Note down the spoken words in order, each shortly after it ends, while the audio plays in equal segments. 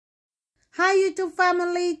Hi YouTube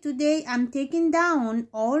family, today I'm taking down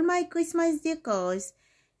all my Christmas decors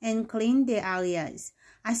and clean the areas.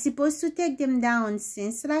 I'm supposed to take them down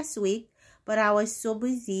since last week, but I was so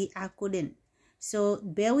busy I couldn't. So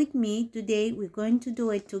bear with me, today we're going to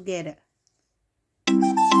do it together.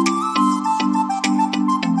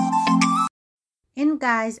 And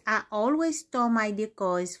guys, I always store my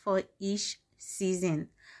decors for each season.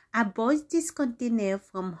 I bought this container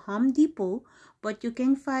from Home Depot, but you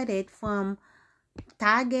can find it from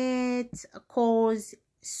Target, Kohl's,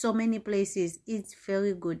 so many places. It's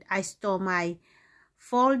very good. I store my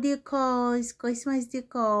fall decors, Christmas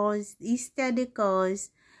decors, Easter decors,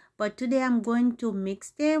 but today I'm going to mix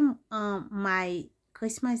them, my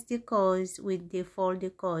Christmas decors with the fall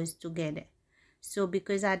decors together. So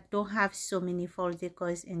because I don't have so many fall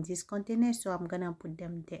decors in this container, so I'm gonna put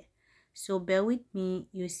them there. So bear with me,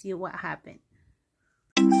 you see what happened.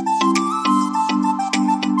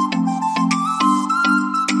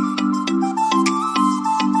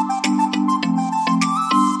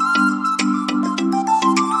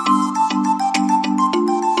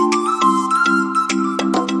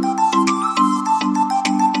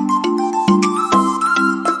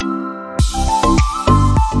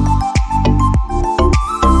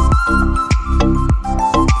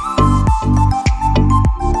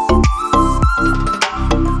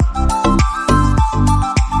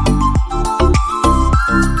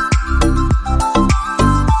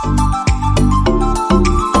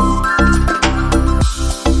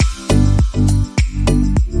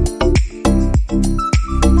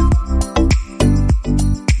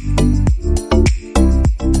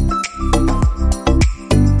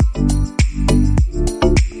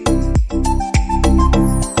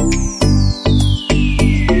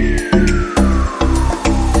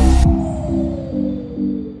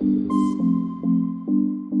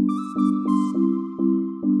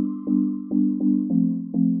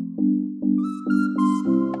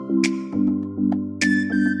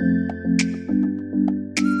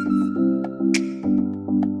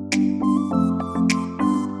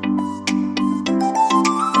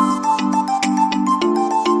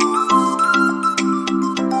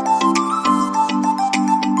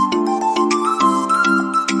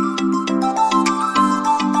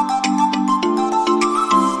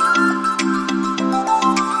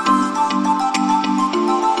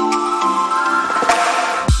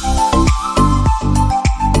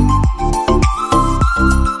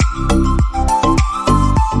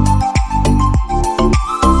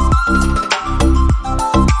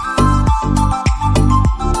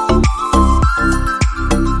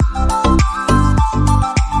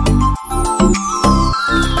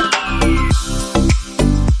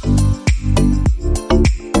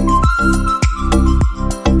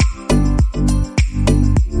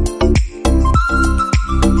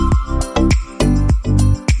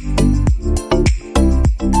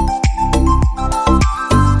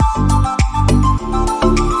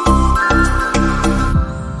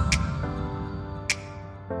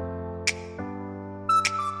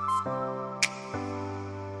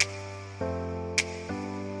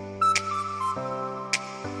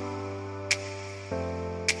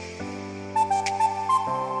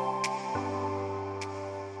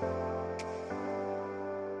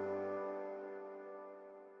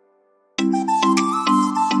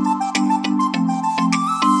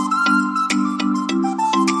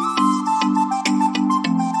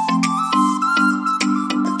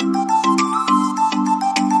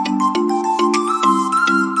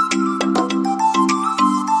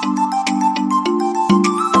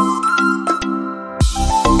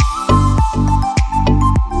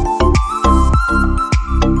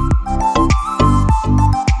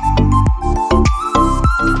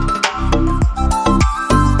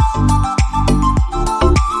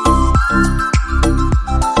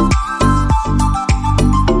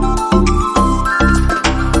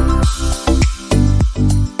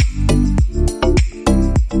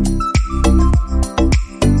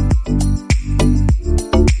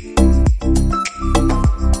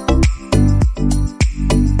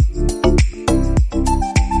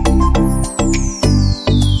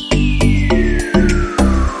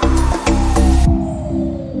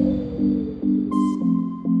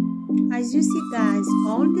 As you see guys,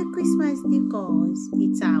 all the Christmas decors,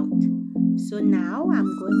 it's out. So now I'm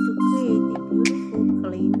going to create a beautiful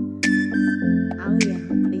clean area,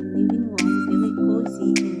 clean living room, very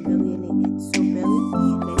cozy and very elegant. So bear with me,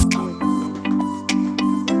 let's do it.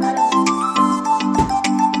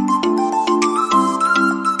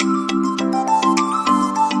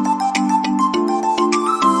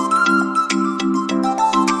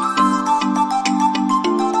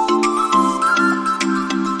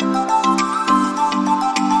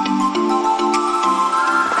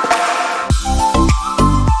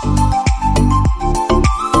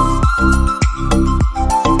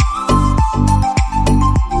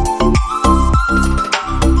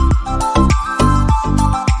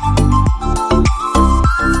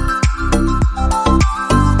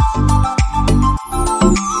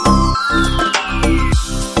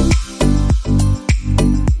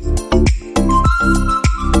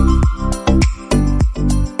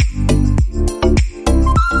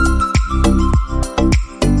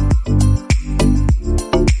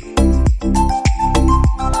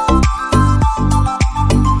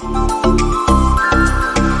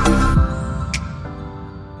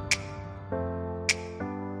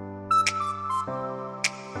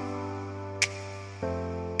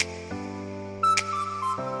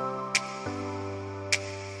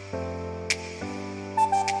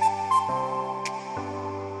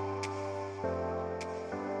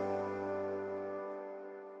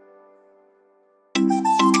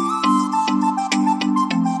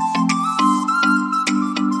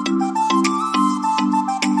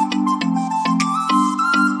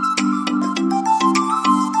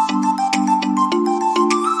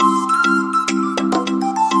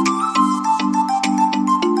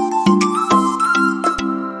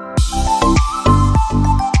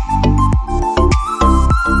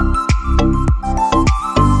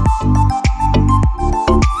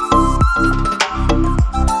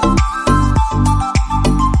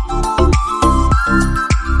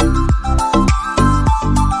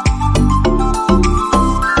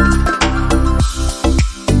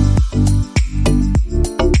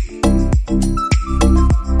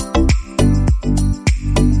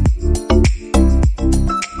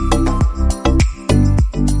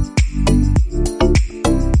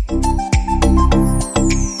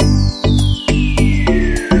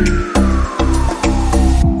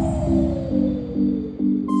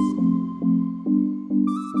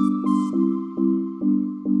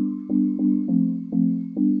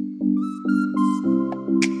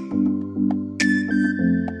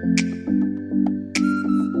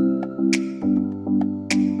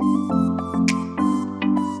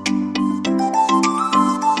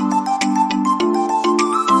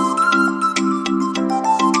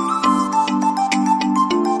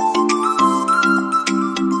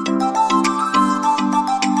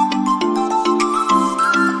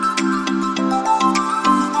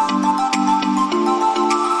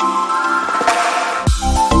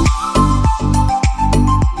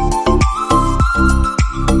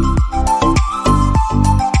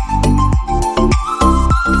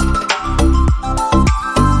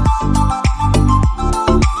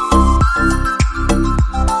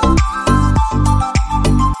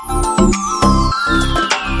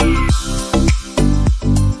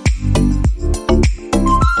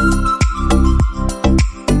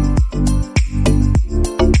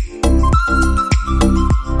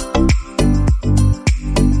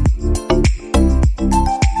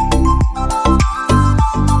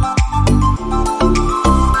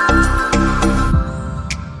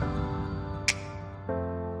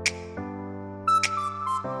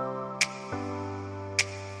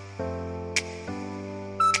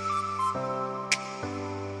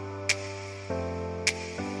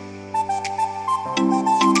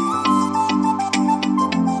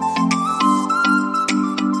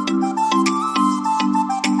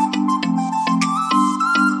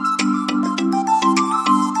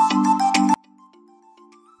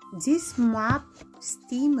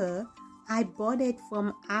 I bought it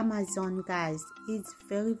from Amazon, guys. It's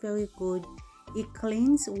very good. It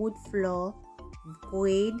cleans wood floor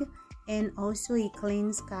great, and also it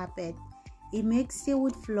cleans carpet. It makes the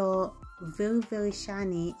wood floor very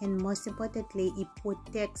shiny, and most importantly it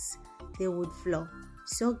protects the wood floor.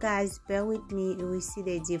 So guys, bear with me, you will see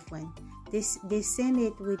the difference. They send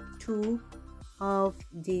it with 2 of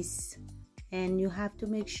this, and you have to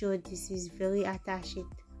make sure this is very attached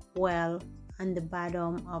well on the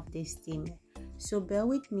bottom of the steamer. So bear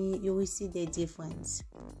with me, you will see the difference.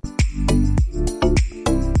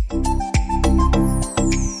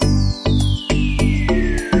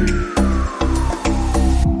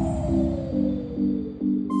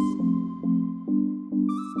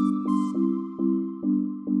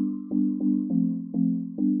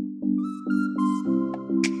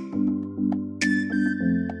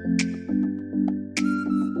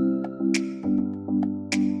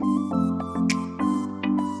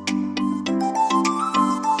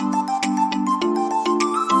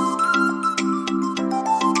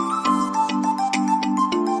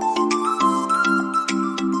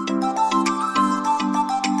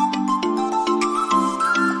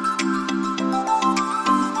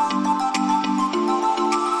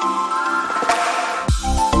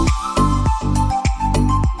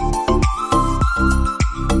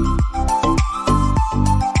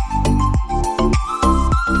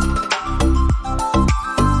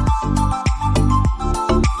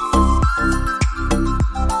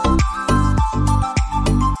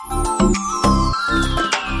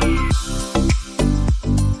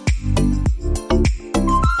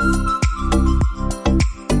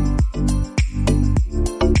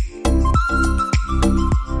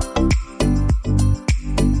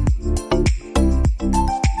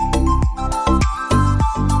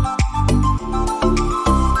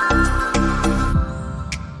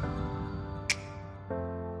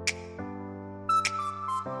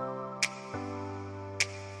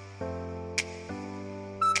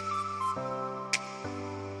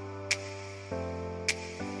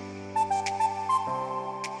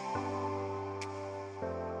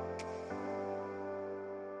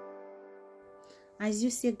 As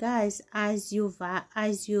you see, guys, as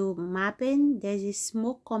you mapping, there's a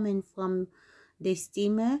smoke coming from the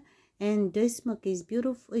steamer, and the smoke is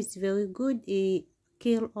beautiful. It's very good. It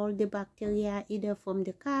kill all the bacteria either from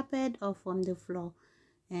the carpet or from the floor.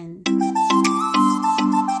 And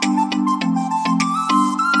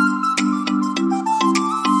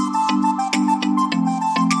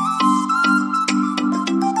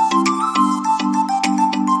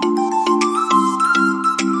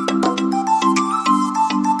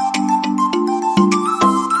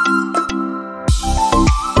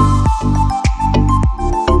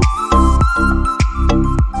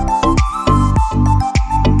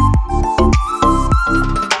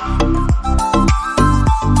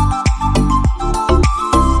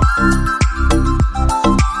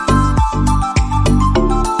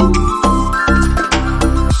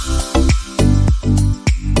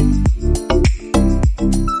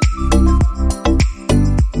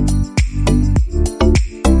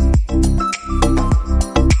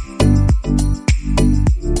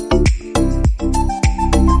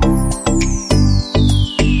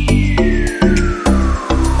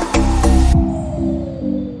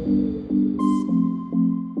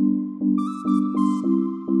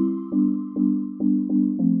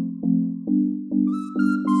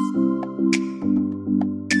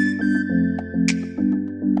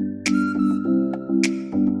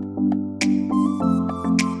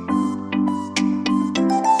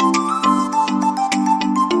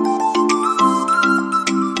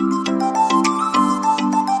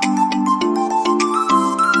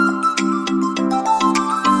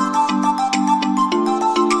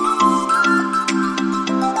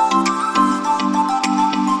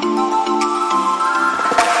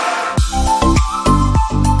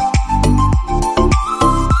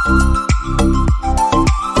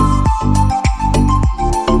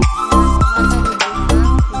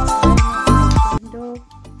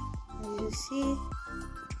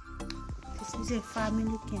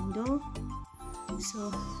family candle,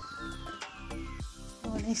 so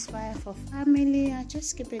all inspired for family. I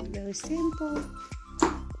just keep it very simple.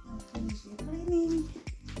 Finish the cleaning.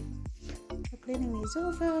 The cleaning is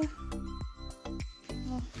over.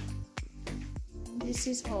 Oh, this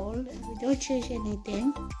is all. We don't change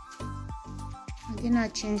anything. I did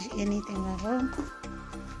not change anything at all.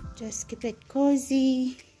 Just keep it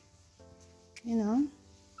cozy, you know.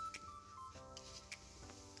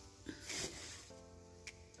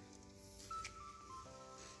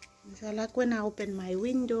 So like when I open my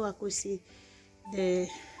window, I could see the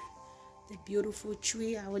beautiful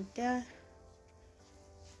tree out there.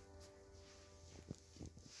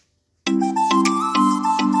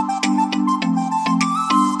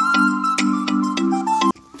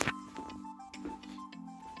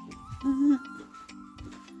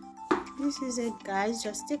 this is it, guys.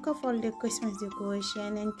 Just take off all the Christmas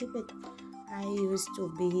decoration and keep it. I used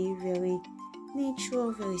to be very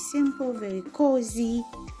natural, very simple, very cozy.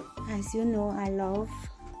 As you know, I love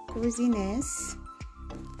coziness.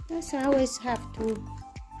 Yes, I always have to.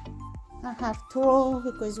 I have throw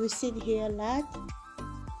because we sit here a lot.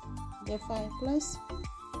 The fireplace,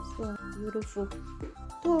 so beautiful.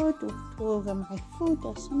 Throw to throw over my food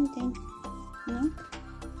or something, you know.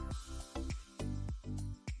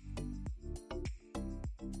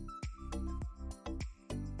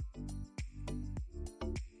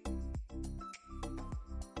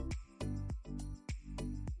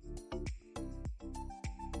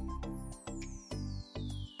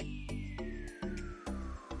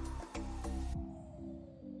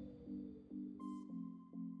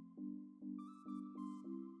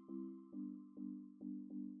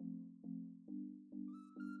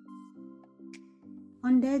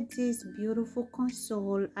 Under this beautiful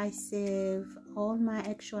console, I save all my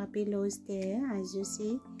extra pillows there, as you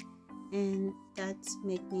see, and that's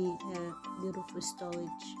make me a beautiful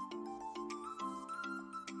storage.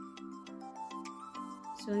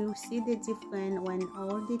 So you see the difference when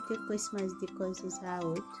all the Christmas decors is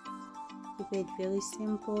out. Keep it very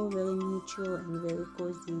simple, very neutral, and very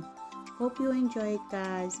cozy. Hope you enjoy it,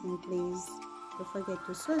 guys, and please don't forget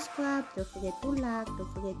to subscribe, don't forget to like,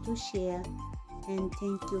 don't forget to share, and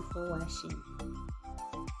thank you for watching.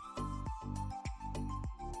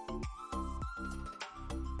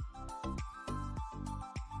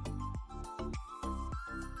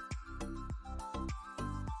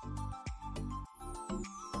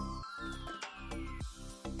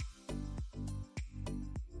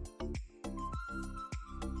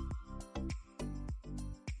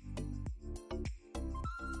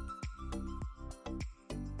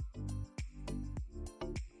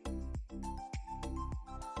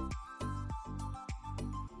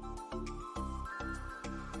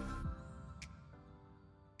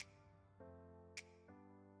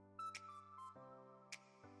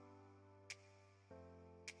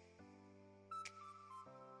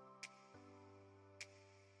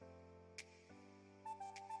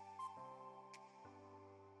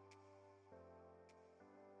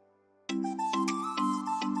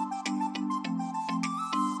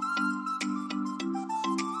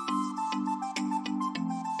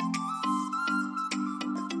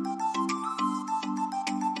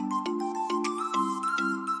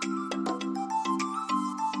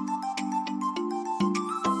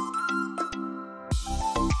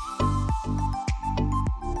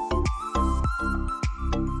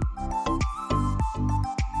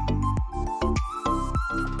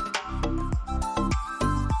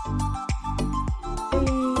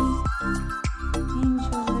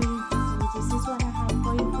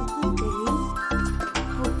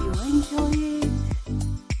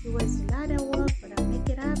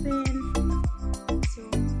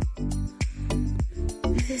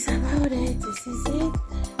 This is about it. This is it.